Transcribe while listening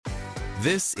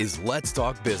This is Let's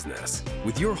Talk Business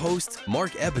with your hosts,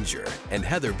 Mark Ebinger and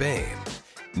Heather Bain.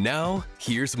 Now,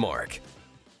 here's Mark.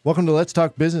 Welcome to Let's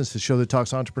Talk Business, the show that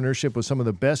talks entrepreneurship with some of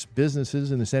the best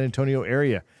businesses in the San Antonio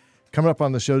area. Coming up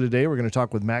on the show today, we're going to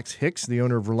talk with Max Hicks, the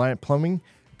owner of Reliant Plumbing,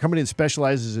 a company that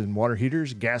specializes in water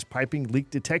heaters, gas piping,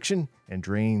 leak detection, and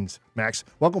drains. Max,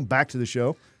 welcome back to the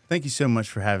show. Thank you so much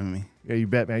for having me. Yeah, you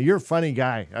bet, man. You're a funny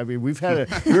guy. I mean, we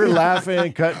were laughing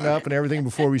and cutting up and everything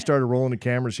before we started rolling the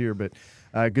cameras here, but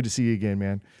good to see you again,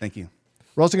 man. Thank you.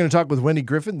 We're also going to talk with Wendy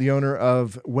Griffin, the owner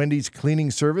of Wendy's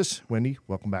Cleaning Service. Wendy,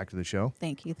 welcome back to the show.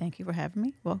 Thank you. Thank you for having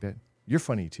me. Well, You're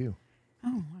funny, too.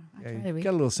 oh, I try to You be.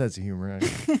 got a little sense of humor,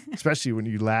 especially when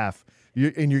you laugh.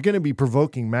 And you're going to be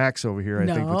provoking Max over here, I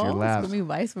think, with your laugh. it's going to be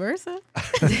vice versa.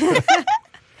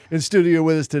 In studio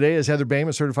with us today is Heather Bain,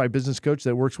 a certified business coach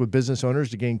that works with business owners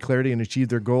to gain clarity and achieve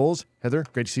their goals. Heather,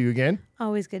 great to see you again.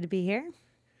 Always good to be here.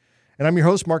 And I'm your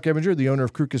host, Mark Ebinger, the owner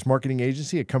of Krukus Marketing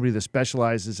Agency, a company that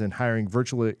specializes in hiring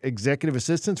virtual executive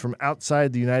assistants from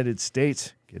outside the United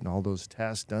States, getting all those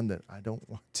tasks done that I don't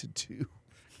want to do.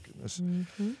 Goodness.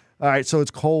 Mm-hmm. All right, so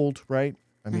it's cold, right?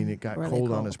 I mean, it got really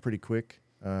cold on cold. us pretty quick.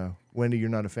 Wendy, you're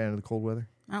not a fan of the cold weather?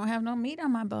 I don't have no meat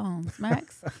on my bones,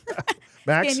 Max.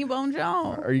 Max, Skinny Bone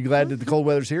Jones. are you glad that the cold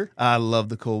weather's here? I love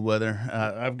the cold weather.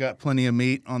 I've got plenty of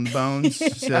meat on the bones,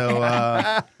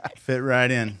 so fit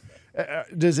right in.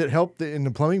 Does it help in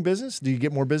the plumbing business? Do you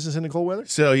get more business in the cold weather?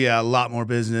 So yeah, a lot more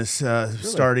business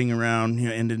starting around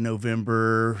end of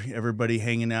November. Everybody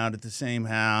hanging out at the same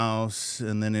house,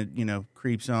 and then it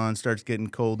creeps on, starts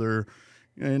getting colder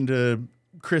into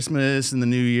Christmas and the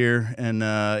New Year. And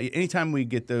anytime we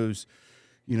get those,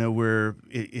 where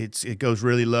it goes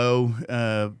really low,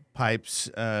 pipes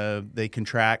they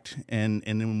contract, and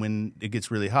then when it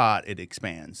gets really hot, it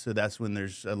expands. So that's when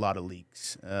there's a lot of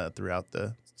leaks throughout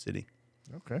the city.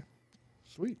 Okay,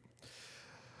 sweet.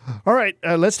 All right,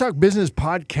 Let's Talk Business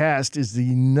podcast is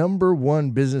the number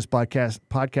one business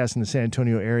podcast in the San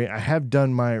Antonio area. I have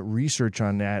done my research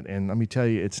on that, and let me tell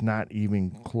you, it's not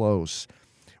even close.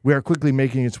 We are quickly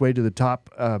making its way to the top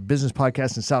business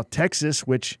podcast in South Texas,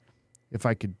 which, if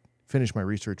I could finish my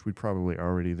research, we'd probably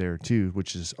already there too,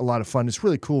 which is a lot of fun. It's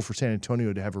really cool for San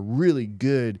Antonio to have a really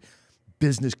good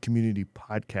business community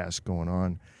podcast going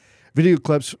on. Video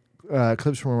clips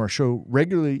from our show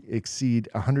regularly exceed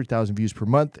 100,000 views per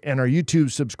month, and our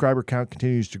YouTube subscriber count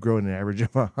continues to grow at an average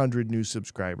of 100 new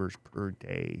subscribers per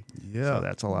day. Yeah. So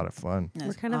that's a lot of fun.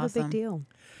 We're kind of a big deal.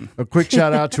 A quick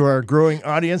shout out to our growing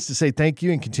audience to say thank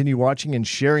you and continue watching and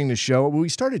sharing the show. We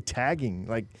started tagging,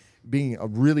 being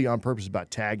really on purpose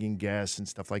about tagging guests and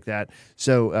stuff like that.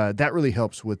 So that really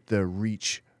helps with the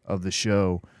reach of the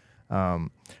show.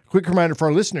 Quick reminder for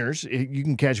our listeners, you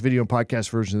can catch video and podcast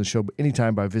versions of the show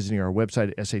anytime by visiting our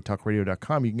website at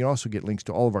satalkradio.com. You can also get links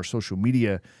to all of our social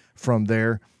media from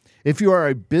there. If you are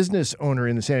a business owner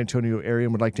in the San Antonio area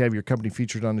and would like to have your company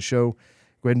featured on the show,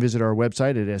 go ahead and visit our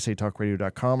website at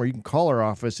satalkradio.com, or you can call our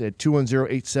office at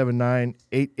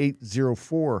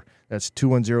 210-879-8804. That's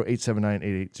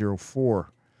 210-879-8804. All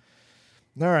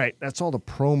right, that's all the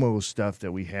promo stuff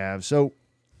that we have. So,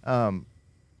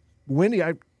 Wendy,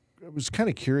 I was kind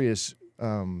of curious.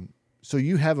 So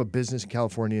you have a business in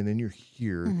California, and then you're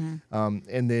here,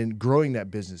 and then growing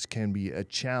that business can be a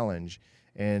challenge.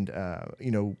 And a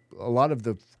lot of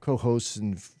the co-hosts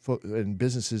and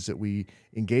businesses that we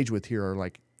engage with here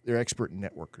are they're expert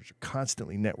networkers, are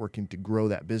constantly networking to grow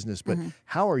that business. But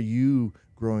how are you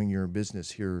growing your business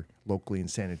here locally in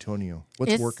San Antonio?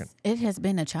 What's working? It has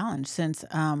been a challenge since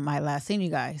I last seen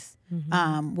you guys.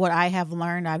 What I have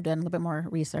learned, I've done a little bit more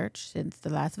research since the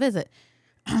last visit.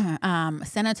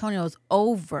 San Antonio is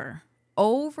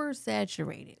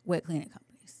oversaturated with cleaning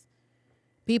companies.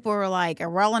 People are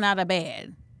rolling out of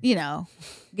bed,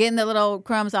 getting the little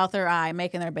crumbs out their eye,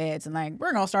 making their beds, and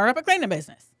we're gonna start up a cleaning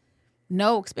business.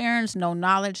 No experience, no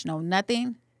knowledge, no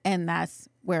nothing, and that's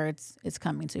where it's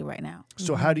coming to right now.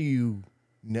 So how do you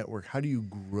network? How do you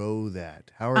grow that?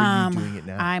 How are you doing it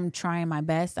now? I'm trying my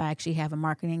best. I actually have a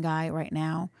marketing guy right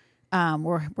now.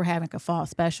 We're having a fall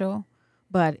special,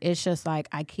 but it's just I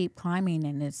keep climbing,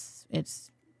 and it's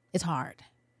hard.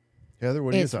 Heather,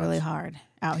 what are your thoughts? It's really hard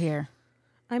out here.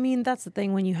 I mean, that's the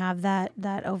thing when you have that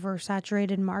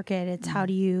oversaturated market. It's how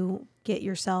do you get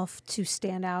yourself to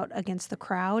stand out against the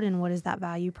crowd, and what is that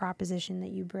value proposition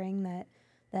that you bring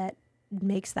that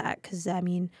makes that? Because I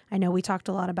know we talked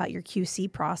a lot about your QC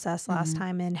process last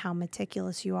time and how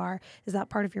meticulous you are. Is that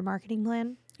part of your marketing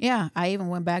plan? Yeah, I even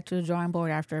went back to the drawing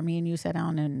board after me and you sat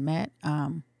down and met.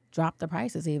 Dropped the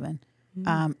prices even,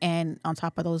 and on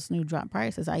top of those new drop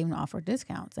prices, I even offer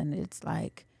discounts, and it's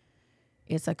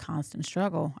a constant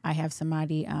struggle. I have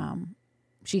somebody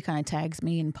she kind of tags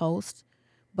me in posts.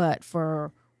 But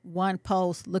for one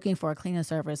post looking for a cleaning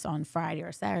service on Friday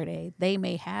or Saturday, they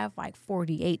may have like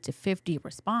 48 to 50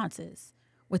 responses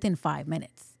within 5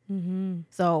 minutes. Mm-hmm.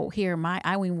 So here,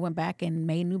 I went back and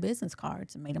made new business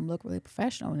cards and made them look really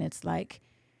professional. And it's like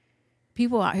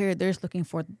people out here, they're just looking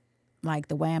for like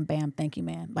the wham, bam, thank you,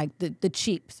 man. Like the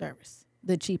cheap service,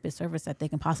 the cheapest service that they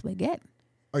can possibly get.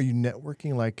 Are you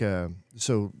networking like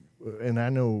so? And I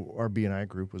know our BNI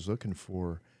group was looking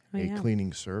for a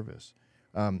cleaning service,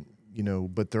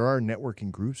 but there are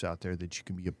networking groups out there that you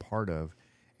can be a part of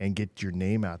and get your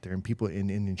name out there, and people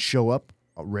and show up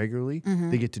regularly.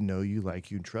 They get to know you,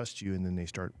 like you, and trust you, and then they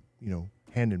start,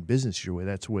 handing business your way.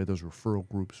 That's the way those referral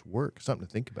groups work. Something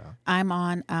to think about. I'm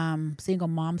on Single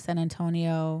Mom San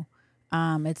Antonio.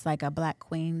 It's like a Black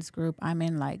Queens group. I'm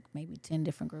in like maybe 10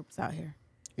 different groups out here.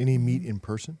 Any meet in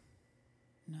person?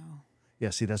 No. Yeah,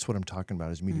 see, that's what I'm talking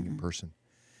about is meeting in person.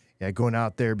 Yeah, going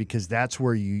out there because that's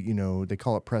where they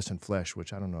call it press and flesh,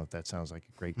 which I don't know if that sounds like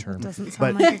a great term. Doesn't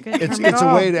but sound like a good it's term at it's a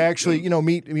all. way to actually,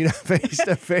 meet face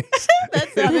to face. That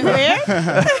sounded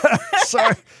weird.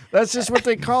 Sorry, that's just what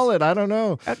they call it. I don't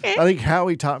know. Okay. I think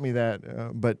Howie taught me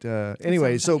that. But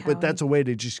anyway, sounds like but Howie. that's a way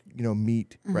to just,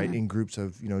 meet right in groups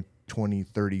of, 20,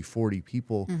 30, 40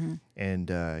 people and,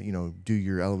 do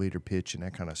your elevator pitch and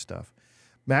that kind of stuff.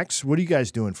 Max, what are you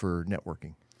guys doing for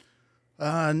networking?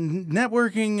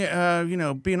 Networking,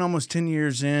 being almost 10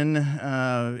 years in,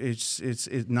 it's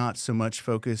not so much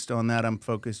focused on that. I'm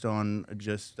focused on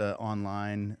just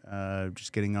online,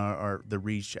 just getting the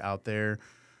reach out there.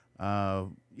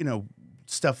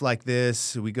 Stuff like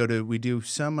this. We do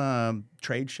some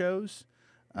trade shows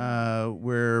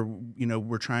where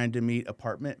we're trying to meet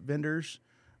apartment vendors.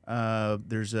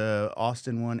 There's a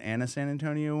Austin one and a San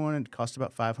Antonio one. It costs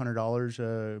about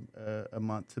 $500 a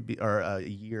month or a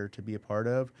year to be a part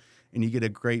of, and you get a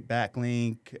great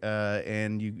backlink,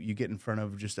 and you get in front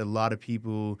of just a lot of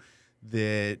people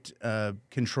that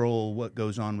control what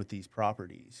goes on with these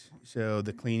properties. So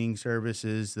the cleaning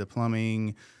services, the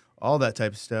plumbing, all that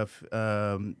type of stuff.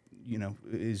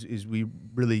 Is we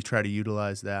really try to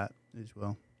utilize that as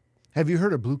well. Have you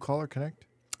heard of Blue Collar Connect?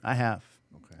 I have.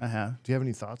 Okay. I have. Do you have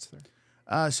any thoughts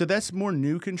there? So that's more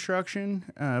new construction,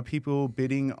 people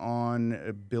bidding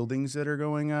on buildings that are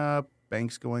going up,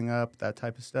 banks going up, that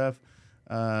type of stuff.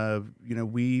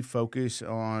 We focus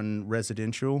on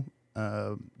residential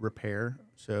repair.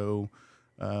 So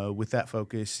with that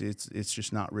focus, it's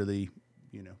just not really,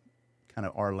 kind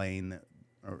of our lane that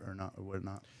or not or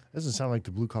whatnot. Doesn't sound like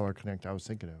the Blue Collar Connect I was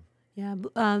thinking of. Yeah,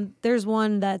 there's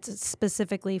one that's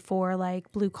specifically for like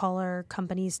blue collar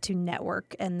companies to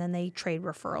network, and then they trade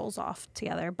referrals off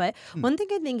together. But one thing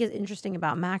I think is interesting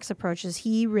about Mac's approach is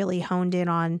he really honed in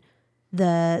on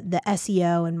the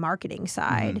SEO and marketing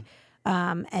side,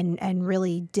 and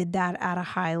really did that at a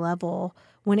high level.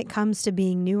 When it comes to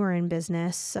being newer in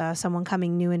business, someone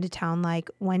coming new into town like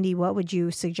Wendy, what would you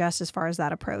suggest as far as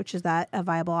that approach? Is that a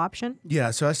viable option?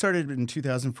 Yeah, so I started in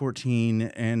 2014,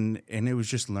 and it was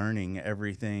just learning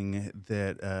everything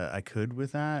that I could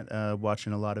with that,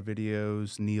 watching a lot of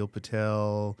videos, Neil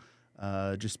Patel,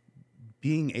 just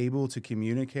being able to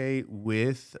communicate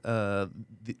with the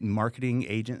marketing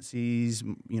agencies,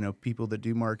 people that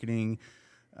do marketing.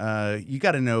 You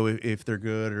got to know if they're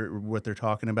good or what they're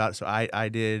talking about. So I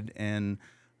did, and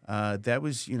that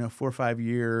was 4 or 5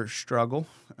 year struggle.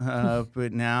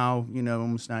 But now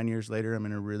almost 9 years later, I'm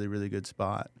in a really, really good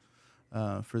spot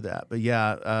for that. But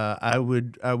yeah, I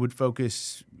would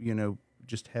focus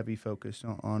just heavy focus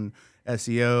on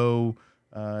SEO,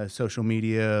 social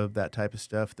media, that type of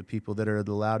stuff. The people that are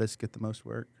the loudest get the most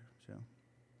work. So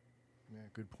Yeah,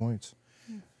 good points.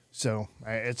 So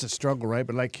it's a struggle, right?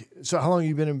 But so how long have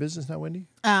you been in business now, Wendy?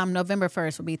 November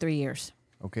 1st will be 3 years.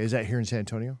 Okay, is that here in San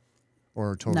Antonio,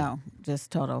 or total? No,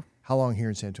 just total. How long here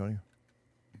in San Antonio?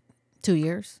 2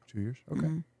 years. 2 years. Okay.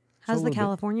 How's a the little bit.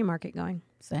 California market going?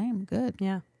 Same, good.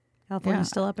 Yeah. California's Yeah.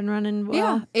 still up and running well?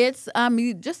 Yeah, it's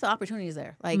just the opportunities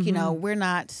there. Like we're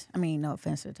not. I mean, no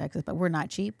offense to Texas, but we're not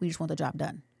cheap. We just want the job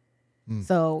done.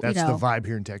 So That's the vibe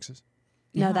here in Texas.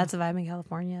 No, Yeah. that's a vibe in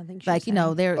California, I think. like she's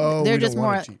saying. they're Oh, they're we just don't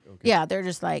want more. it cheap. Okay. Yeah, they're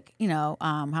just like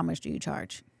how much do you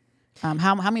charge?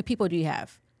 How many people do you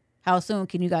have? How soon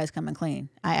can you guys come and clean?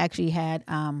 I actually had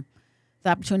the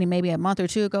opportunity maybe a month or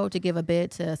two ago to give a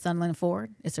bid to Sunland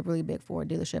Ford. It's a really big Ford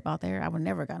dealership out there. I would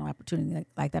never got an opportunity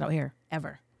like that out here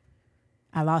ever.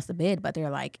 I lost the bid, but they're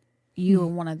like, you are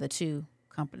one of the two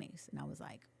companies, and I was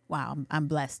like, wow, I'm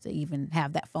blessed to even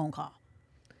have that phone call.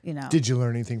 Did you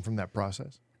learn anything from that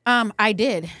process? I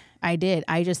did. I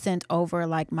just sent over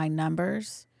like my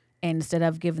numbers, and instead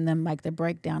of giving them like the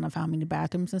breakdown of how many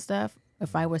bathrooms and stuff,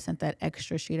 If I would sent that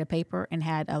extra sheet of paper and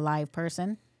had a live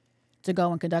person to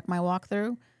go and conduct my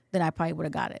walkthrough, then I probably would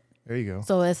have got it. There you go.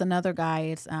 So it's another guy.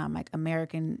 It's like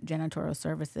American Janitorial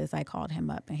Services. I called him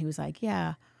up and he was like,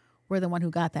 "Yeah, we're the one who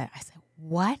got that." I said,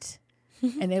 "What?"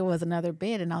 And it was another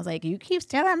bid, and I was like, "You keep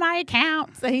stealing my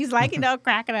account." So he's like,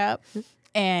 cracking up.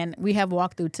 And we have a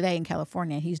walkthrough today in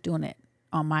California. He's doing it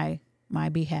on my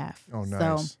behalf. Oh, nice.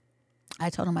 So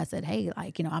I told him, I said, "Hey,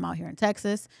 like, I'm out here in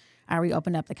Texas. I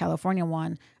reopened up the California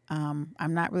one. I'm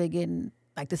not really getting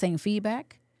like the same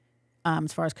feedback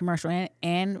as far as commercial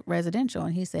and residential."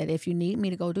 And he said, "If you need me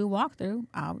to go do a walkthrough,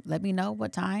 let me know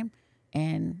what time."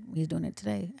 And he's doing it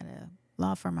today at a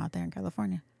law firm out there in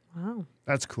California. Wow.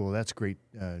 That's cool. That's great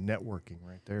networking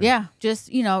right there. Yeah,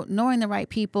 just knowing the right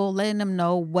people, letting them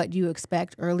know what you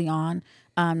expect early on,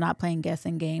 not playing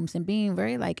guessing games, and being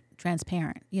very like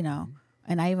transparent.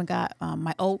 And I even got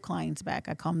my old clients back.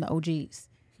 I call them the OGs.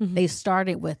 They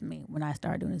started with me when I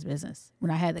started doing this business.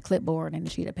 When I had the clipboard and the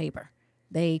sheet of paper,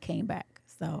 they came back.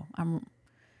 So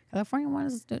California one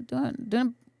is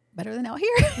doing better than out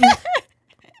here.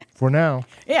 For now.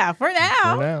 Yeah, for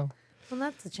now. For now. Well,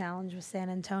 that's the challenge with San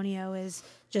Antonio is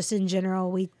just in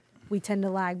general, we tend to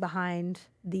lag behind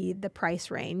the price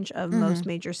range of most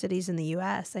major cities in the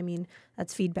U.S. I mean,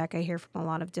 that's feedback I hear from a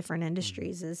lot of different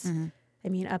industries is, I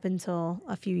mean, up until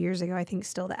a few years ago, I think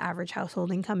still the average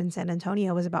household income in San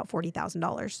Antonio was about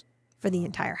 $40,000 for the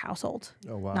entire household.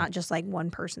 Oh, wow. Not just like one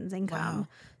person's income. Wow.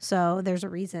 So there's a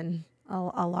reason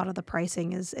a lot of the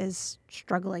pricing is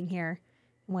struggling here.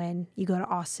 When you go to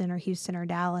Austin or Houston or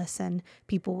Dallas, and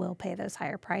people will pay those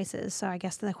higher prices. So I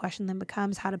guess the question then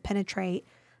becomes how to penetrate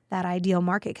that ideal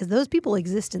market, because those people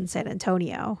exist in San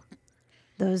Antonio.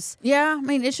 Yeah, I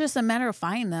mean, it's just a matter of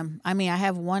finding them. I mean, I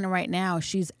have one right now.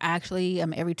 She's actually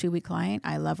every 2-week client.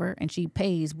 I love her, and she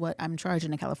pays what I'm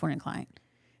charging a California client.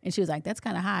 And she was like, "That's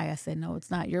kind of high." I said, "No, it's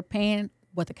not. You're paying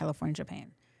what the Californians are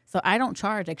paying." So I don't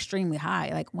charge extremely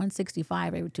high, like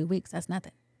 $165 every 2 weeks. That's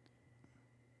nothing.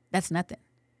 That's nothing.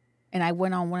 And I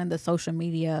went on one of the social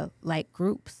media like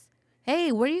groups. "Hey,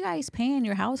 what are you guys paying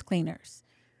your house cleaners?"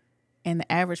 And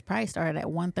the average price started at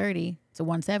 $130 to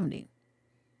 $170.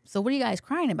 So what are you guys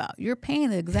crying about? You're paying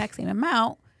the exact same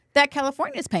amount that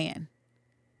California's paying.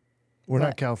 We're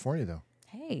not But- California, though.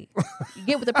 Hey, you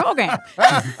get with the program.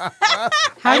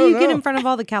 How do you get in front of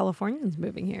all the Californians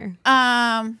moving here?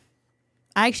 I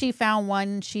actually found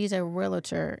one. She's a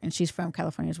realtor, and she's from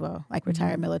California as well, like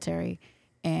retired military.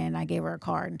 And I gave her a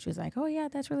card, and she was like, "Oh, yeah,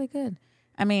 that's really good."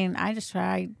 I mean, I just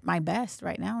tried my best.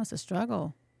 Right now, it's a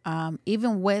struggle.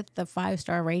 Even with the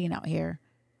 5-star rating out here,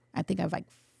 I think I have like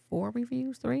 4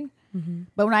 reviews, 3.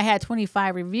 But when I had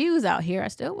 25 reviews out here,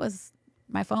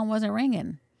 my phone wasn't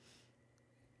ringing.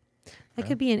 That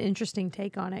could be an interesting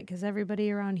take on it, because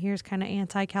everybody around here is kind of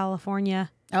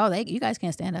anti-California. Oh, you guys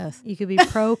can't stand us. You could be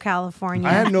pro-California.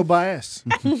 I have no bias.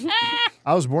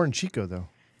 I was born in Chico, though.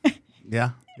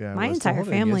 Yeah. Yeah, My well, still entire hold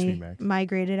it against me, family Max.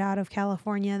 migrated out of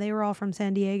California. They were all from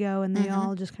San Diego, and they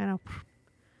all just kind of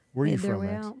Where are you made their from,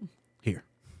 way Max? out. Here.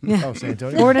 Oh, San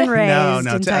Antonio? Born and raised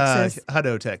no, in Texas.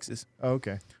 Hutto, Texas, Oh,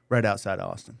 okay. right outside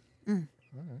Austin.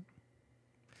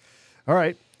 All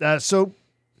right. So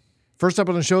first up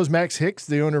on the show is Max Hicks,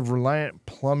 the owner of Reliant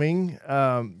Plumbing.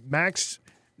 Max,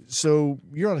 so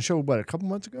you're on the show, what, a couple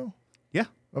months ago? Yeah.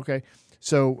 Okay.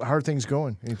 So how are things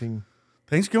going? Anything?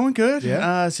 Things going good.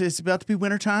 Yeah? So it's about to be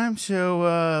wintertime,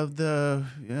 so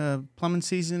the plumbing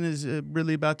season is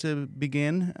really about to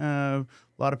begin. A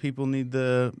lot of people need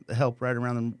the help right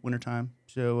around the wintertime,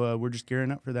 so we're just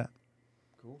gearing up for that.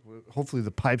 Cool. Hopefully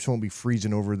the pipes won't be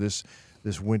freezing over this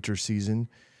winter season.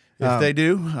 If they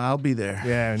do, I'll be there.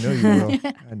 Yeah, I know you will.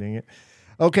 God dang it.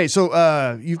 Okay,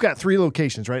 so you've got 3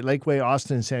 locations, right? Lakeway,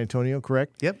 Austin, and San Antonio,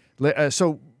 correct? Yep.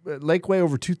 Lakeway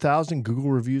over 2,000 Google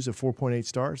reviews at 4.8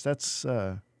 stars. That's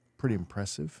pretty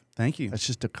impressive. Thank you. That's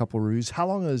just a couple reviews. How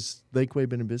long has Lakeway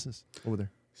been in business over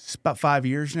there? It's about 5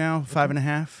 years now,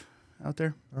 5.5 out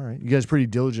there. All right. You guys pretty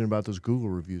diligent about those Google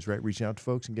reviews, right? Reaching out to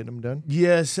folks and getting them done?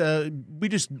 Yes, we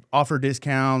just offer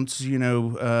discounts. At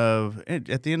the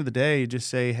end of the day, just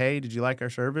say, "Hey, did you like our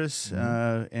service?"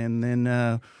 And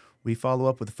then we follow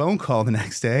up with a phone call the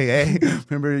next day. Hey,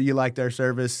 remember you liked our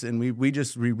service? And we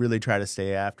really try to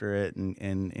stay after it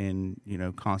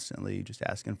and constantly just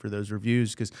asking for those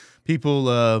reviews because people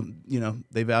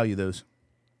they value those.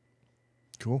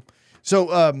 Cool.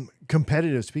 So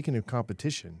competitive, speaking of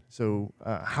competition, so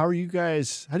how do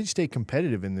you stay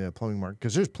competitive in the plumbing market?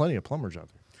 Because there's plenty of plumbers out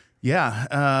there.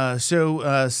 Yeah.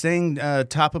 So staying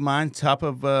top of mind, top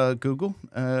of Google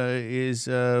is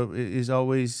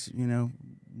always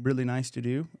really nice to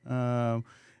do.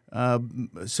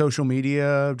 social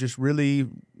media, just really,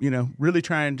 really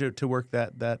trying to work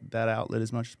that outlet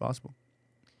as much as possible.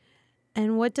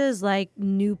 And what does like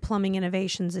new plumbing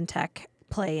innovations and tech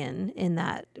play in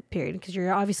that period? Because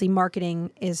you're obviously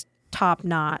marketing is top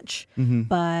notch,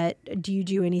 but do you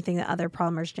do anything that other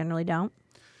plumbers generally don't?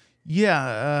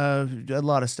 Yeah, a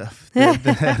lot of stuff.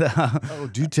 Oh,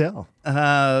 do tell.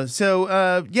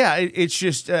 It's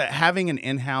just having an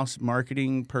in-house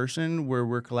marketing person where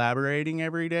we're collaborating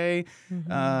every day,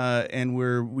 and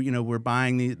we're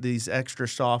buying these extra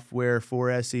software for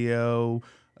SEO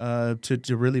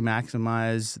to really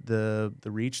maximize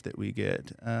the reach that we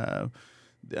get.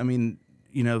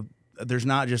 There's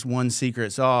not just one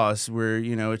secret sauce where,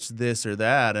 it's this or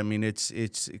that. I mean,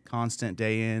 it's constant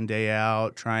day in, day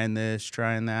out, trying this,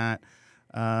 trying that.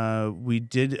 We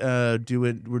did do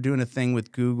it. We're doing a thing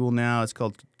with Google now. It's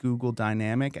called Google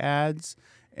Dynamic Ads,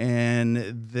 and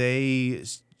they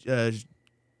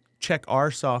check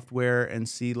our software and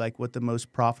see like what the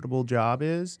most profitable job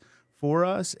is for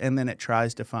us, and then it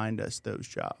tries to find us those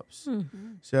jobs.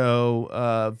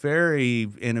 So very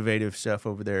innovative stuff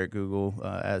over there at Google,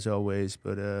 as always.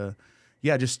 But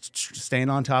just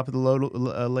staying on top of the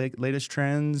latest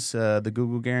trends, the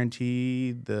Google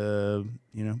Guarantee,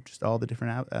 just all the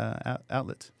different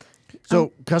outlets.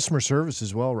 So customer service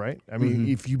as well, right? I mean,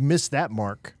 if you miss that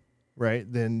mark, right,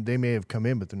 then they may have come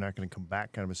in, but they're not going to come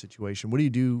back, kind of a situation. What do you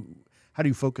do? How do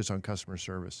you focus on customer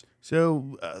service?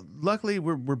 So luckily,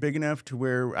 we're big enough to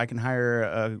where I can hire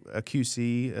a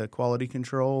QC, a quality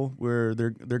control, where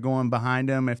they're going behind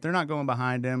them. If they're not going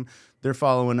behind them, they're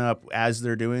following up as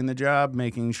they're doing the job,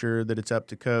 making sure that it's up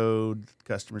to code, the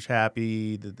customer's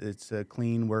happy, that it's a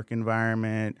clean work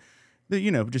environment. That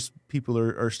just people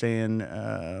are staying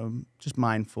just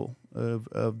mindful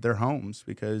of their homes,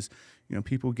 because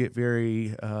people get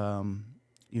very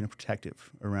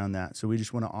protective around that. So we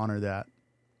just want to honor that.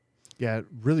 Yeah,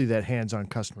 really that hands-on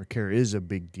customer care is a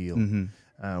big deal.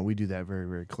 We do that very,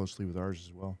 very closely with ours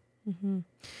as well. And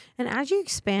as you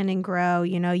expand and grow,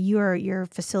 you're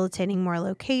facilitating more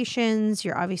locations.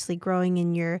 You're obviously growing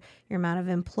in your amount of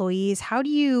employees. How do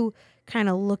you kind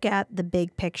of look at the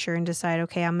big picture and decide,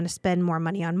 okay, I'm going to spend more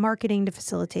money on marketing to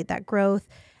facilitate that growth?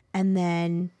 And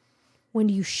then when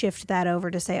do you shift that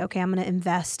over to say, okay, I'm going to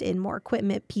invest in more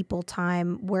equipment, people,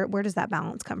 time? Where does that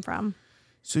balance come from?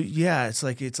 So yeah, it's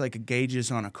like a gauges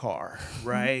on a car,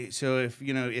 right? So if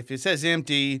it says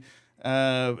empty,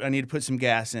 I need to put some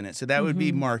gas in it. So that would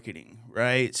be marketing,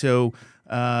 right? So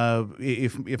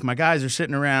if my guys are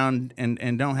sitting around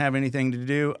and don't have anything to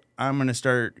do, I'm going to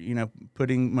start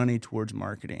putting money towards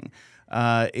marketing.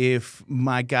 If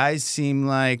my guys seem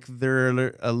like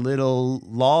they're a little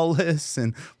lawless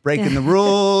and breaking the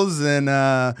rules and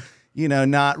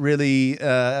not really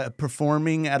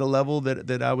performing at a level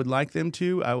that I would like them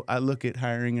to, I look at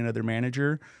hiring another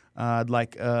manager.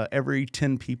 Like every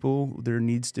 10 people, there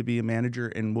needs to be a manager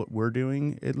in what we're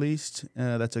doing at least.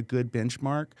 That's a good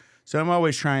benchmark. So I'm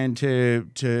always trying to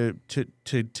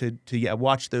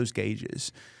watch those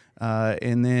gauges.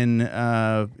 And then,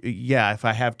 if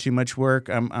I have too much work,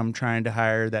 I'm trying to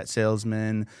hire that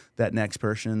salesman, that next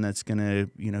person that's going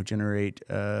to, generate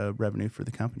revenue for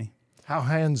the company. How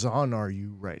hands-on are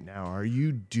you right now? Are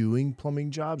you doing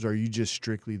plumbing jobs, or are you just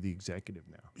strictly the executive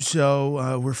now?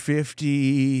 So we're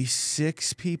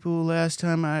 56 people last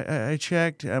time I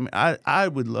checked. I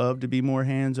would love to be more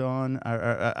hands-on.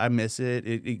 I miss it.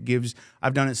 It gives.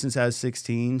 I've done it since I was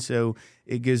 16, so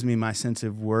it gives me my sense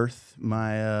of worth.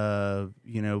 But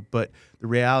the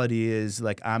reality is,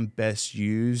 like, I'm best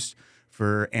used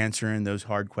for answering those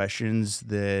hard questions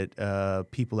that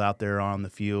people out there on the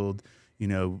field,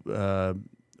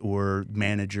 or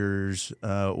managers,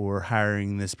 or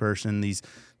hiring this person. These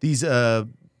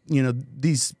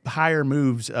higher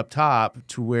moves up top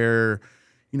to where,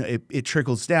 it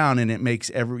trickles down and it makes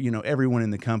everyone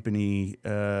in the company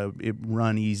it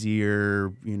run easier,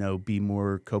 be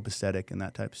more copacetic and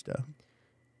that type of stuff.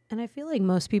 And I feel like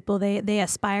most people, they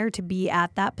aspire to be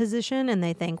at that position and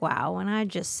they think, wow, when I'm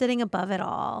just sitting above it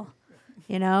all,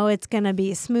 it's going to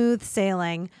be smooth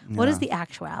sailing. Yeah. What is the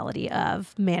actuality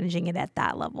of managing it at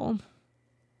that level?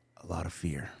 A lot of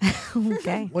fear.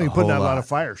 Okay. Well, you're putting out a lot of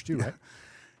fires too, right?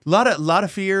 A lot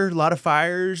of fear, a lot of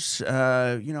fires.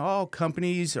 All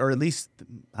companies, or at least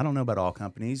I don't know about all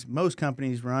companies, most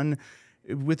companies run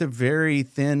with a very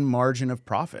thin margin of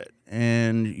profit.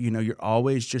 And, you're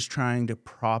always just trying to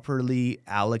properly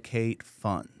allocate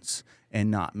funds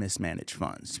and not mismanage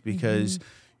funds, because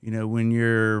when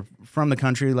you're from the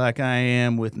country like I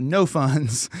am with no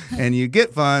funds and you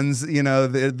get funds,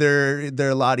 they're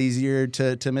a lot easier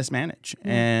to mismanage.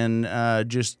 And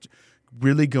just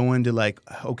really go into like,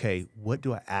 okay, what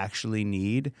do I actually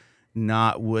need?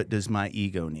 Not what does my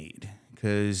ego need?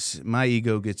 Because my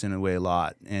ego gets in the way a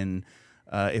lot. And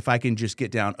if I can just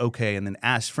get down, okay, and then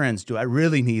ask friends, do I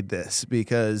really need this?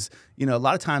 Because, a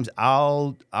lot of times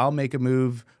I'll make a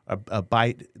move, a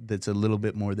bite that's a little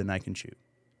bit more than I can chew.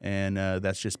 And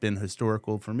that's just been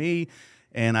historical for me.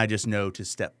 And I just know to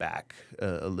step back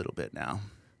a little bit now.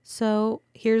 So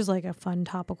here's like a fun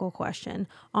topical question.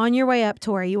 On your way up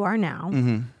to where you are now,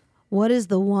 what is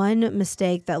the one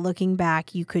mistake that looking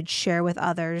back you could share with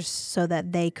others so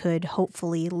that they could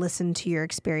hopefully listen to your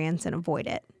experience and avoid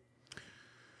it?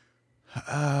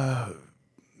 I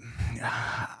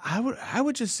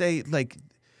would just say, like,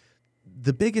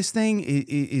 the biggest thing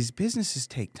is businesses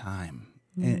take time.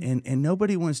 And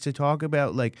nobody wants to talk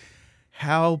about, like,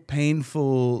 how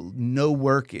painful no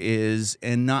work is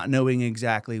and not knowing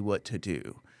exactly what to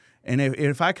do. And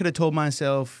if I could have told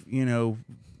myself,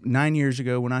 9 years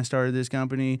ago when I started this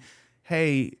company,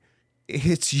 hey,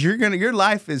 your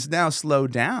life is now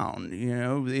slowed down.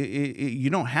 You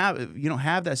don't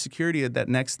have that security of that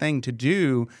next thing to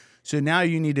do. So now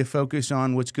you need to focus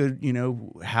on what's good,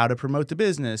 how to promote the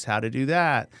business, how to do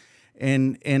that.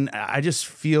 And I just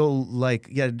feel like,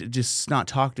 just not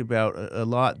talked about a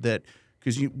lot, that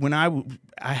because when I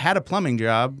had a plumbing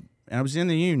job and I was in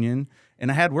the union and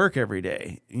I had work every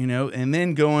day, and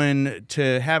then going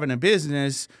to having a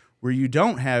business where you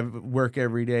don't have work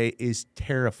every day is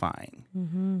terrifying,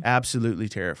 absolutely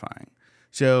terrifying.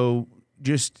 So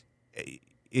just,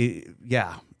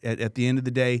 at the end of the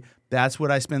day, that's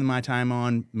what I spend my time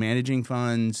on, managing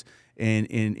funds and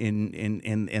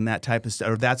that type of stuff.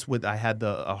 Or that's what I had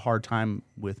a hard time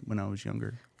with when I was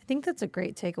younger. I think that's a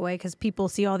great takeaway because people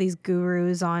see all these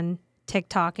gurus on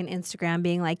TikTok and Instagram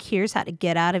being like, here's how to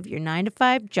get out of your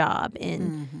 9-to-5 job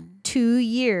in 2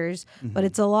 years. But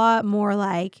it's a lot more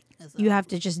like you have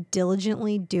to just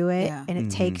diligently do it and it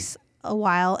takes a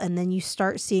while and then you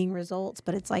start seeing results.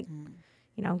 But it's like,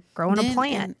 growing a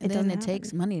plant. It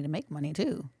takes money to make money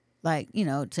too. Like,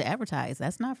 to advertise,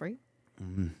 that's not free.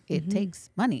 It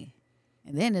takes money.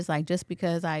 And then it's like, just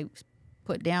because I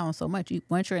put down so much,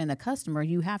 once you're in the customer,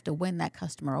 you have to win that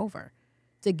customer over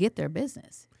to get their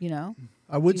business,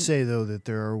 I would say, though, that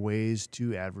there are ways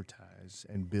to advertise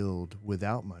and build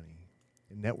without money.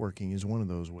 And networking is one of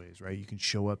those ways, right? You can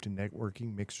show up to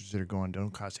networking mixers that are going,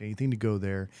 don't cost anything to go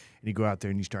there. And you go out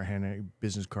there and you start handing out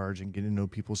business cards and getting to know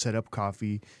people, set up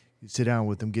coffee, you sit down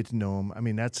with them, get to know them. I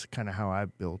mean, that's kind of how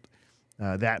I've built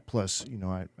that. Plus,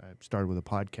 I started with a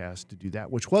podcast to do that,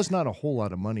 which was not a whole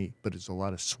lot of money, but it's a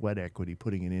lot of sweat equity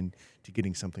putting it in to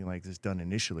getting something like this done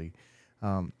initially.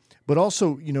 But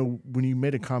also, when you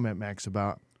made a comment, Max,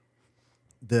 about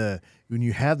when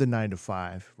you have the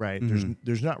 9-to-5, right?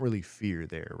 There's not really fear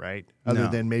there, right? Other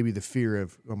than maybe the fear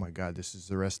of, oh my God, this is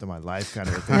the rest of my life kind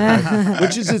of a thing, right?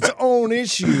 Which is its own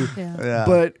issue. Yeah.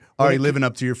 But are you living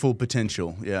up to your full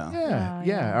potential?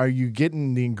 Yeah. Are you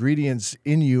getting the ingredients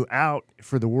in you out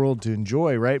for the world to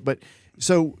enjoy, right? But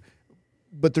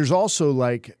there's also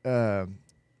like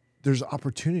there's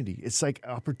opportunity. It's like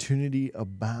opportunity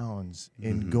abounds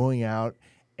in going out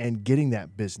and getting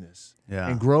that business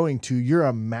and growing to, you're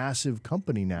a massive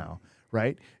company now,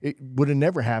 right? It would have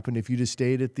never happened if you just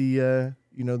stayed at the,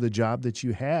 the job that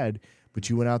you had, but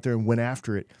you went out there and went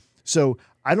after it. So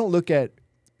I don't look at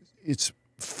it's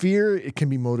fear. It can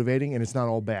be motivating and it's not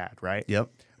all bad, right?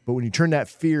 Yep. But when you turn that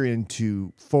fear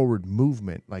into forward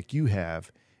movement like you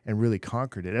have and really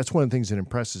conquered it, that's one of the things that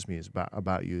impresses me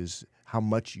about you is how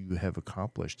much you have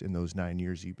accomplished in those 9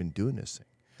 years you've been doing this thing.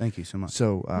 Thank you so much.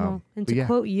 So, and to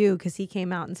quote you, because he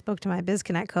came out and spoke to my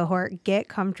BizConnect cohort, get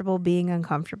comfortable being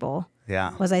uncomfortable.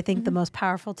 Yeah. Was, I think, the most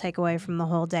powerful takeaway from the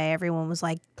whole day. Everyone was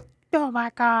like, oh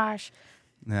my gosh.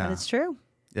 Yeah. But it's true.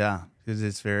 Yeah, because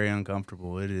it's very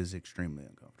uncomfortable. It is extremely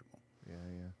uncomfortable. Yeah.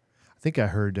 I think I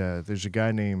heard there's a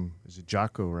guy named, is it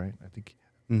Jocko, right? I think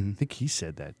he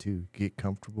said that too. Get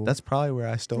comfortable. That's probably where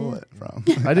I stole it from.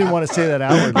 I didn't want to say that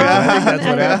outward, but I think that's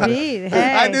what happened.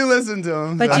 Hey. I do listen to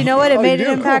him. But you know what? It made an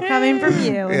do? impact coming from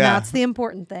you. And Yeah. that's the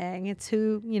important thing. It's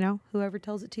whoever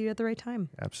tells it to you at the right time.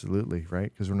 Absolutely,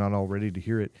 right? Because we're not all ready to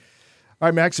hear it. All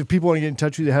right, Max, if people want to get in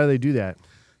touch with you, how do they do that?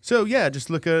 So, just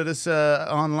look at us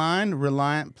online,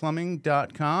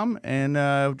 ReliantPlumbing.com,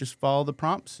 and just follow the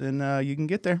prompts, and you can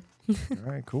get there. All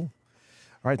right, cool.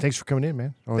 All right, thanks for coming in,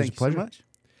 man. Always Thank a pleasure. you so much.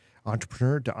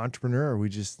 Entrepreneur to entrepreneur, or we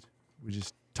just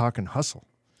talking hustle.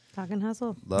 Talking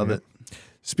hustle. Love it.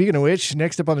 Speaking of which,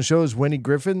 next up on the show is Wendy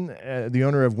Griffin, the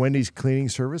owner of Wendy's Cleaning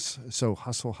Service. So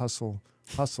hustle.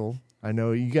 I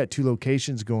know you got 2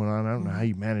 locations going on. I don't know how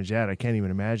you manage that. I can't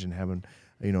even imagine having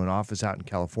an office out in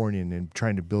California and then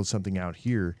trying to build something out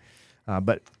here.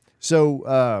 But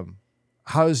so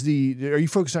how's are you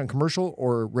focused on commercial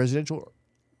or residential?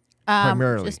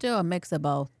 Primarily. It's still a mix of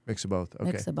both. Mix of both.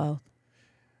 Okay. Mix of both.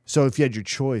 So if you had your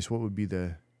choice, what would be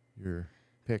your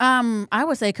pick? I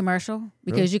would say commercial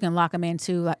because Really? you can lock them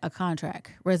into like a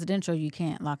contract. Residential, you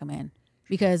can't lock them in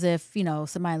because if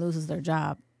somebody loses their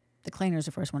job, the cleaner's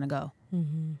the first one to go.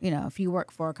 Mm-hmm. If you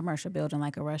work for a commercial building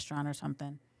like a restaurant or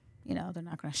something, they're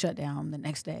not going to shut down the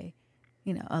next day.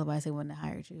 Otherwise they wouldn't have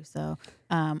hired you. So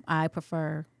I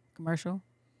prefer commercial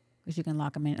because you can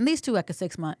lock them in. And these two like a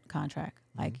 6-month contract.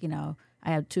 Like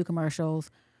I have 2 commercials.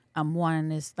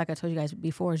 One is like I told you guys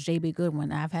before is JB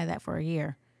Goodwin. I've had that for a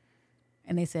year.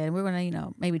 And they said, we're going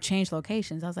to, maybe change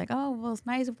locations. I was like, oh, well, it's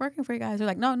nice working for you guys. They're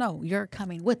like, no, you're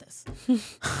coming with us.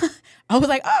 I was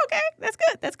like, oh, okay,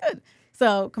 that's good.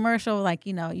 So commercial, like,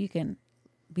 you can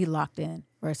be locked in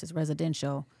versus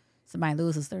residential. Somebody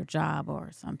loses their job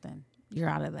or something, you're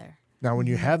out of there. Now, when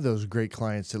you have those great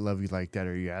clients that love you like that,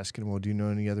 are you asking them, well, do you know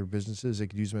any other businesses that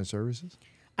could use my services?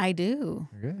 I do.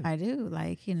 Good. I do.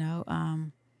 Like,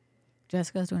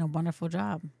 Jessica's doing a wonderful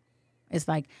job. It's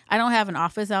like I don't have an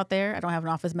office out there. I don't have an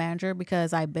office manager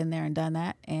because I've been there and done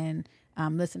that. And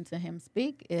listen to him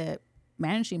speak.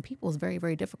 Managing people is very,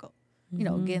 very difficult.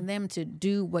 Getting them to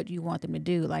do what you want them to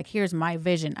do. Like, here's my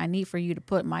vision. I need for you to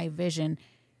put my vision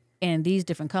in these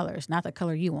different colors, not the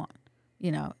color you want.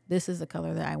 This is the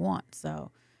color that I want.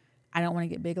 So I don't want to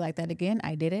get big like that again.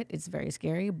 I did it. It's very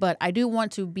scary. But I do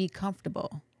want to be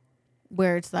comfortable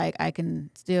where it's like I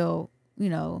can still,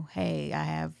 hey, I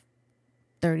have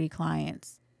 30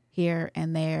 clients here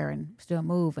and there and still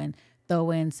move and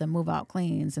throw in some move out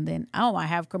cleans. And then, I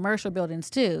have commercial buildings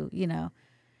too,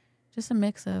 just a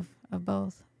mix of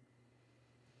both.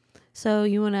 So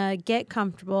you want to get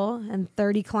comfortable and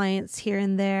 30 clients here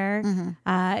and there.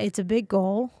 Mm-hmm. It's a big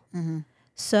goal. Mm-hmm.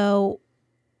 So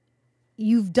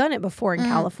you've done it before in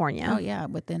California. Oh yeah.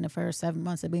 Within the first 7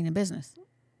 months of being in business.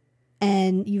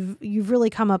 And you've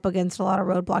really come up against a lot of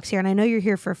roadblocks here. And I know you're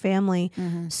here for family.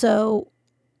 Mm-hmm. So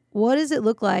what does it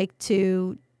look like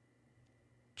to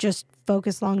just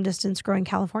focus long distance growing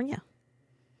California?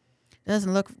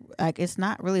 Doesn't look like it's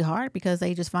not really hard because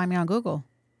they just find me on Google.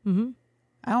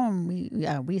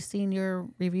 Mm-hmm. We've seen your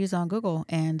reviews on Google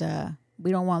and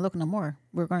we don't want to look no more.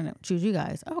 We're going to choose you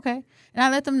guys. Okay. And I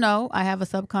let them know I have a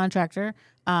subcontractor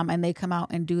and they come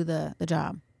out and do the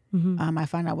job. Mm-hmm. I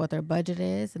find out what their budget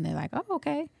is and they're like, oh,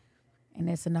 okay. And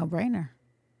it's a no-brainer.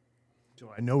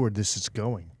 So I know where this is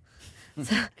going.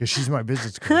 Because she's my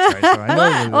business coach, right? So I know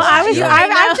where this Well, is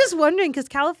going. I'm just wondering because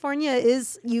California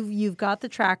is you've got the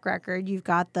track record, you've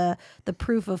got the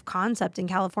proof of concept in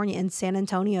California, and San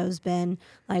Antonio's been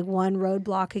like one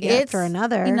roadblock after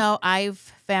another. I've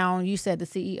found, you said the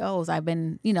CEOs. I've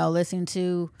been listening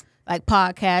to like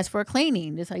podcasts for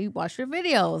cleaning. This is how you watch your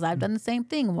videos. I've done the same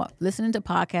thing, listening to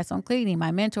podcasts on cleaning.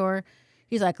 My mentor,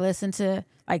 he's like, listen to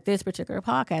like this particular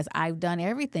podcast. I've done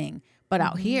everything. But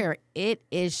out here, it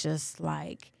is just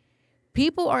like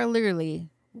people are literally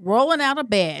rolling out of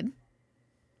bed,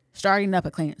 starting up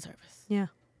a cleaning service. Yeah.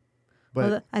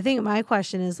 But I think my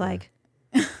question is like,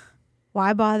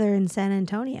 why bother in San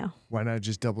Antonio? why not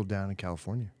just double down in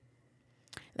California?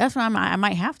 That's what I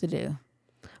might have to do.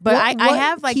 But What I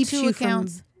have like keeps 2 you from-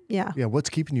 accounts. Yeah. Yeah, what's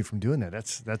keeping you from doing that?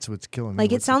 That's what's killing me.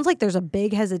 Like it What's sounds like there's a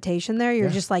big hesitation there. You're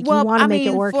Yeah. just like, you want to make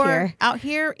it work here. Out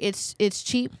here, it's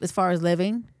cheap as far as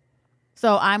living.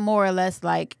 So I'm more or less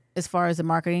like, as far as the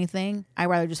marketing thing, I'd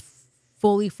rather just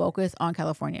fully focus on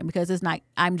California because it's not,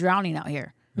 I'm drowning out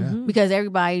here. Because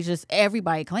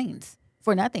everybody cleans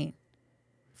for nothing.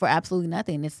 For absolutely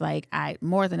nothing. It's like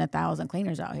more than 1,000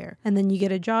 cleaners out here. And then you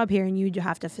get a job here and you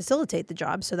have to facilitate the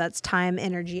job. So that's time,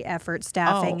 energy, effort,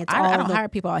 staffing. I don't hire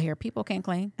people out here. People can't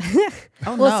clean.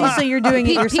 Well, see, so you're doing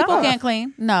it yourself. People can't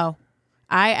clean. No.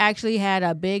 I actually had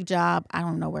a big job. I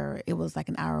don't know where. It was like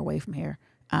an hour away from here.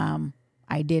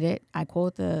 I did it. I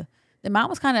quote the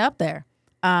amount was kind of up there.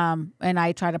 And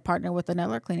I tried to partner with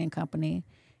another cleaning company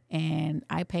and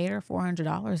I paid her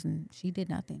 $400 and she did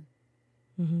nothing.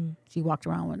 She walked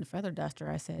around with a feather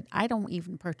duster. I said, I don't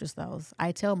even purchase those.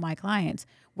 I tell my clients,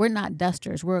 we're not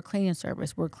dusters. We're a cleaning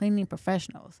service. We're cleaning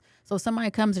professionals. So if somebody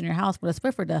comes in your house with a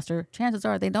Swiffer duster, chances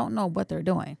are they don't know what they're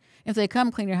doing. If they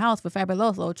come clean your house with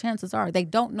Fabuloso, chances are they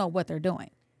don't know what they're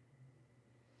doing.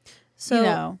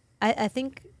 So I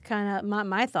think kind of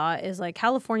my thought is like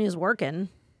California's working.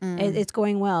 It's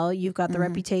going well. You've got the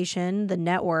reputation, the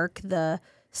network, the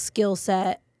skill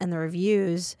set, and the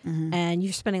reviews, and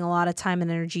you're spending a lot of time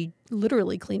and energy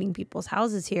literally cleaning people's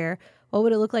houses here. What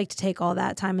would it look like to take all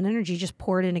that time and energy, just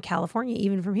pour it into California,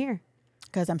 even from here?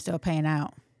 Because I'm still paying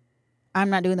out. I'm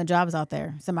not doing the jobs out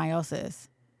there. Somebody else is.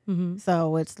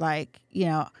 So it's like,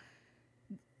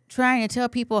 trying to tell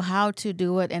people how to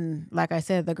do it. And like I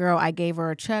said, the girl, I gave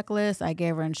her a checklist, I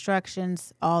gave her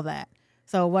instructions, all that.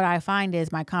 So what I find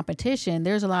is my competition,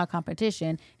 there's a lot of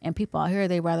competition, and people out here,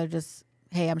 they rather just,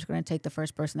 hey, I'm just going to take the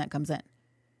first person that comes in.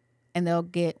 And they'll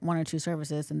get 1 or 2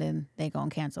 services, and then they go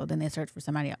and cancel. Then they search for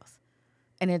somebody else.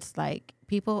 And it's like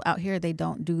people out here, they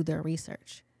don't do their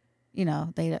research. You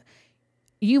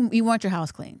want your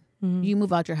house clean. You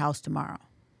move out your house tomorrow.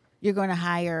 You're going to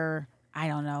hire, I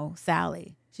don't know,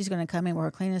 Sally. She's going to come in with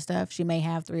her cleaning stuff. She may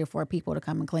have 3 or 4 people to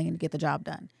come and clean to get the job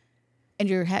done. And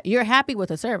you're happy with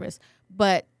the service,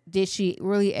 but did she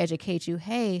really educate you?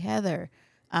 Hey, Heather,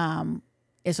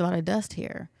 it's a lot of dust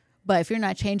here. But if you're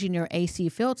not changing your AC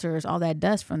filters, all that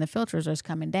dust from the filters is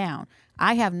coming down.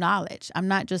 I have knowledge. I'm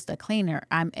not just a cleaner.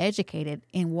 I'm educated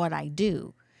in what I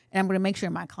do. And I'm going to make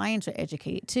sure my clients are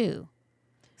educated too.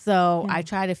 So I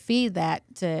try to feed that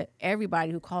to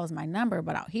everybody who calls my number.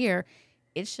 But out here,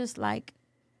 it's just like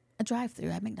a drive-through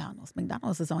at McDonald's.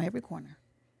 McDonald's is on every corner.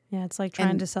 Yeah, it's like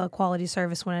trying to sell a quality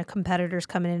service when a competitor's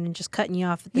coming in and just cutting you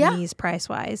off at the knees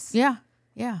price-wise. Yeah.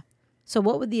 So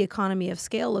what would the economy of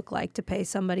scale look like to pay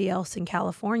somebody else in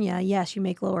California? Yes, you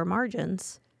make lower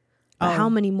margins. But how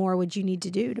many more would you need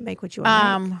to do to make what you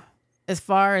want to make? As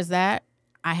far as that,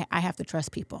 I have to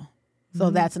trust people. So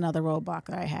that's another roadblock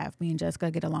that I have. Me and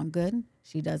Jessica get along good.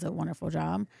 She does a wonderful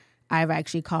job. I've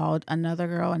actually called another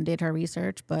girl and did her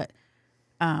research, but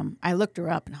I looked her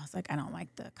up and I was like, I don't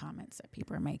like the comments that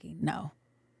people are making. No.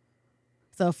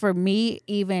 So for me,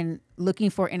 even looking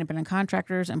for independent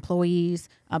contractors, employees,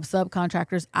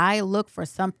 subcontractors, I look for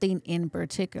something in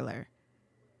particular.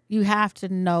 You have to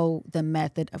know the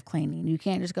method of cleaning. You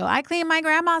can't just go, I clean my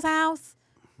grandma's house.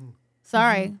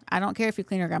 Sorry, I don't care if you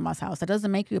clean your grandma's house. That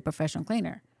doesn't make you a professional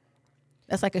cleaner.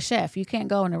 That's like a chef. You can't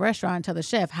go in a restaurant and tell the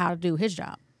chef how to do his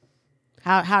job,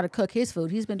 how to cook his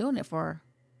food. He's been doing it for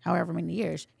however many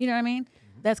years. You know what I mean?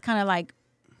 That's kind of like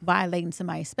violating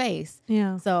somebody's space.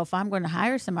 Yeah. So if I'm going to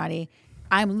hire somebody,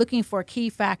 I'm looking for key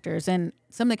factors. And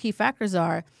some of the key factors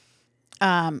are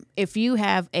if you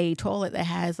have a toilet that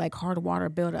has like hard water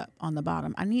buildup on the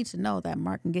bottom, I need to know that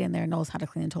Mark can get in there and knows how to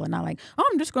clean the toilet. Not like, oh,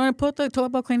 I'm just going to put the toilet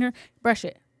bowl cleaner, brush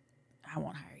it. I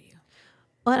won't hire you.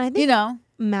 Well, and I think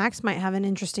Max might have an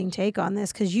interesting take on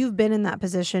this because you've been in that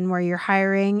position where you're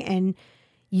hiring and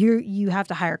you have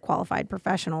to hire qualified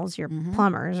professionals, your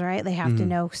plumbers, right? They have to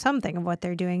know something of what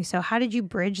they're doing. So how did you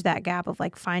bridge that gap of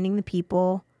like finding the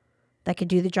people that could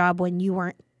do the job when you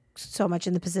weren't so much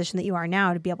in the position that you are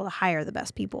now to be able to hire the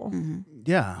best people?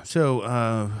 Yeah. So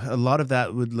a lot of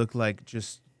that would look like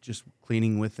just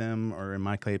cleaning with them, or in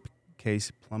my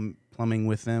case, plumbing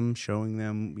with them, showing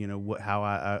them, how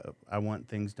I want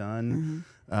things done,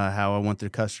 how I want the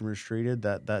customers treated,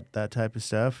 that type of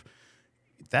stuff.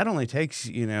 That only takes,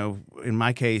 in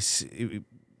my case,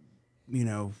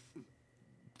 4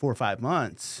 or 5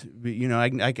 months. But,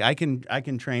 I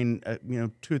can train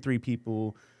 2 or 3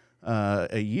 people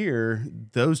a year.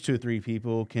 Those 2 or 3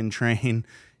 people can train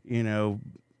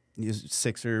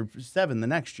 6 or 7 the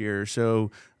next year.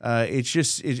 So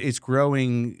it's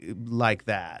growing like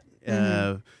that.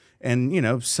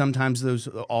 And sometimes those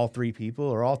all 3 people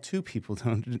or all 2 people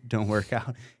don't work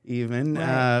out even.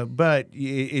 Right. But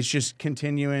it's just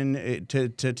continuing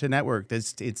to network.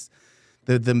 It's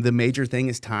the major thing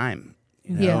is time.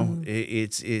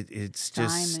 It's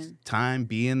just time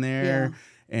being there,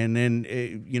 and then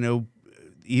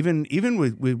even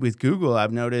with Google,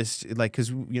 I've noticed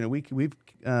because we've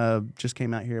just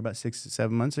came out here about 6 to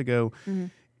 7 months ago.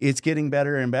 It's getting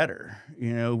better and better.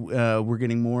 We're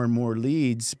getting more and more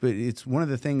leads, but it's one of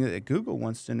the things that Google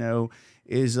wants to know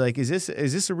is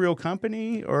this a real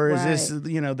company, or is this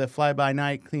the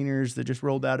fly-by-night cleaners that just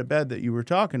rolled out of bed that you were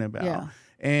talking about? Yeah.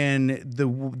 And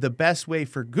the best way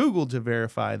for Google to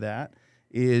verify that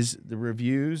is the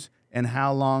reviews and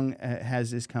how long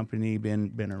has this company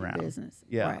been around? Business.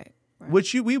 Yeah. Right.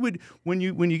 Which we would when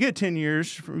you get 10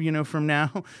 years from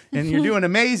now and you're doing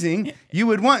amazing, you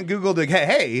would want Google to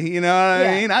hey,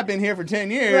 I mean, I've been here for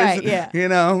 10 years, right?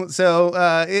 Yeah. So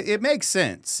it makes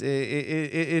sense.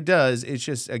 It does. It's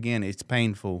just, again, it's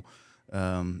painful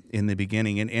in the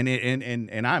beginning,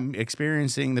 and I'm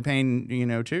experiencing the pain,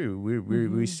 too.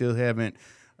 We still haven't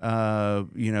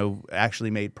actually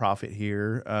made profit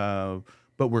here.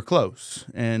 But we're close,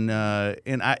 and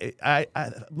I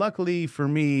luckily for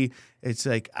me, it's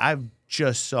like I've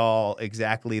just saw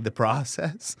exactly the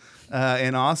process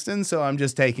in Austin, so I'm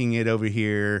just taking it over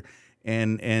here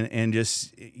and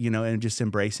just and just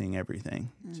embracing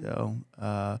everything. So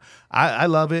I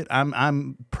love it.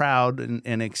 I'm proud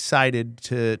and excited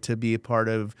to be a part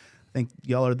of think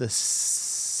y'all are the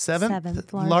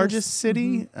seventh largest. largest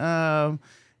city.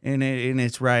 And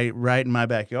it's right in my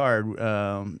backyard.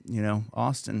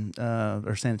 Austin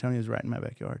or San Antonio is right in my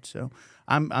backyard. So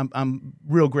I'm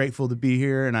real grateful to be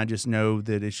here, and I just know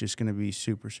that it's just going to be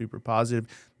super, super positive.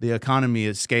 The economy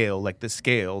is scale, like the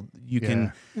scale. You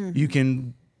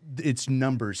can it's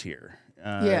numbers here.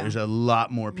 There's a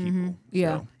lot more people.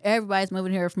 Yeah, So, everybody's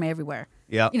moving here from everywhere.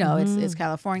 yeah. It's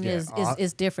California,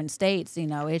 is different states.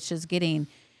 It's just getting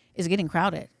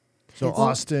crowded. So It's-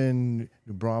 Austin,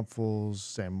 New Braunfels,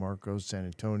 San Marcos, San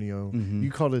Antonio.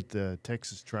 You called it the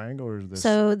Texas Triangle, or the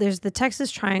So there's the Texas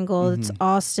Triangle. It's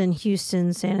Austin,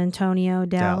 Houston, San Antonio,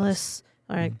 Dallas.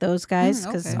 Like those guys,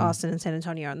 because okay. Austin and San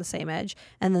Antonio are on the same edge.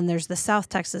 And then there's the South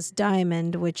Texas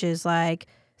Diamond, which is like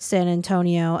San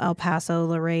Antonio, El Paso,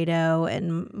 Laredo,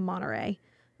 and Monterey,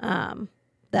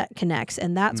 that connects.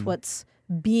 And that's what's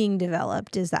being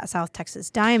developed, is that South Texas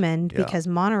Diamond, because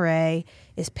Monterey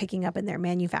is picking up in their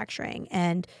manufacturing.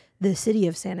 And the city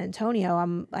of San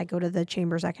Antonio, I go to the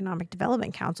Chamber's Economic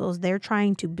Development Councils, they're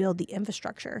trying to build the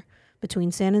infrastructure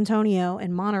between San Antonio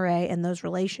and Monterey and those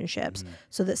relationships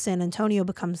so that San Antonio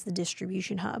becomes the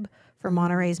distribution hub for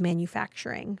Monterey's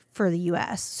manufacturing for the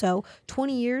U.S. So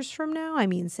 20 years from now,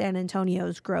 San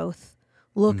Antonio's growth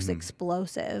looks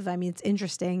explosive. It's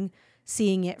interesting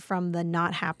seeing it from the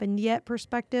not happened yet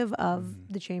perspective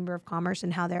of the Chamber of Commerce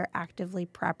and how they're actively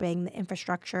prepping the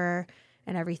infrastructure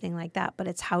and everything like that. But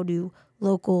it's how do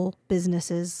local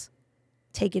businesses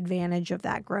take advantage of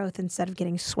that growth instead of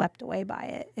getting swept away by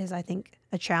it is, I think,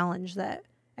 a challenge that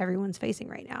everyone's facing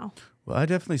right now. Well, I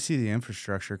definitely see the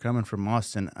infrastructure coming from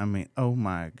Austin. Oh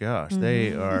my gosh,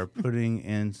 they are putting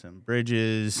in some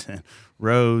bridges and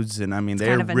roads, and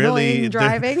they're kind of really annoying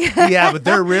driving. yeah, but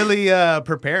they're really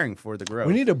preparing for the growth.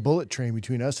 We need a bullet train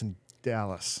between us and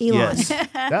Dallas. Elon. Yes.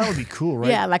 That would be cool,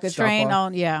 right? Yeah, like a Stop train off.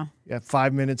 on. Yeah. Yeah,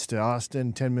 5 minutes to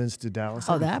Austin, 10 minutes to Dallas.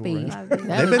 Oh, that'd be. cool, right?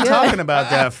 They've been talking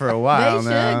about that for a They while should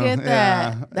now. get that.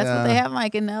 Yeah, That's yeah. what they have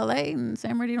like in L.A. and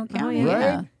San Bernardino County. yeah.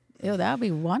 Yeah. Ew, that would be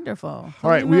wonderful. All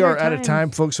right, we another are out of time.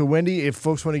 time, folks. So, Wendy, if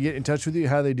folks want to get in touch with you,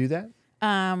 how do they do that?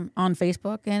 On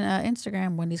Facebook and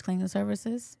Instagram, Wendy's Cleaning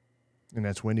Services. And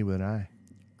that's Wendy with an I.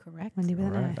 Correct. Wendy with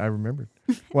All an right, I. I remembered.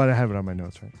 Well, I have it on my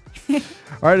notes, right?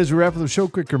 All right, as we wrap up the show,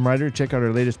 quick reminder, check out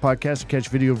our latest podcast and catch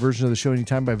video version of the show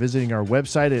anytime by visiting our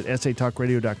website at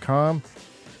satalkradio.com.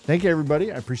 Thank you,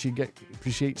 everybody. I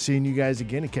appreciate seeing you guys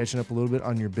again and catching up a little bit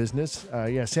on your business.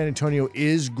 San Antonio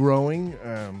is growing.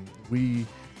 We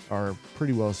are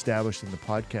pretty well established in the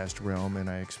podcast realm, and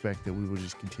I expect that we will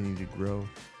just continue to grow.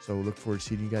 So look forward to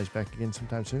seeing you guys back again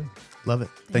sometime soon. Love it.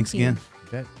 Thanks you. again.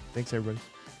 You bet. Thanks, everybody.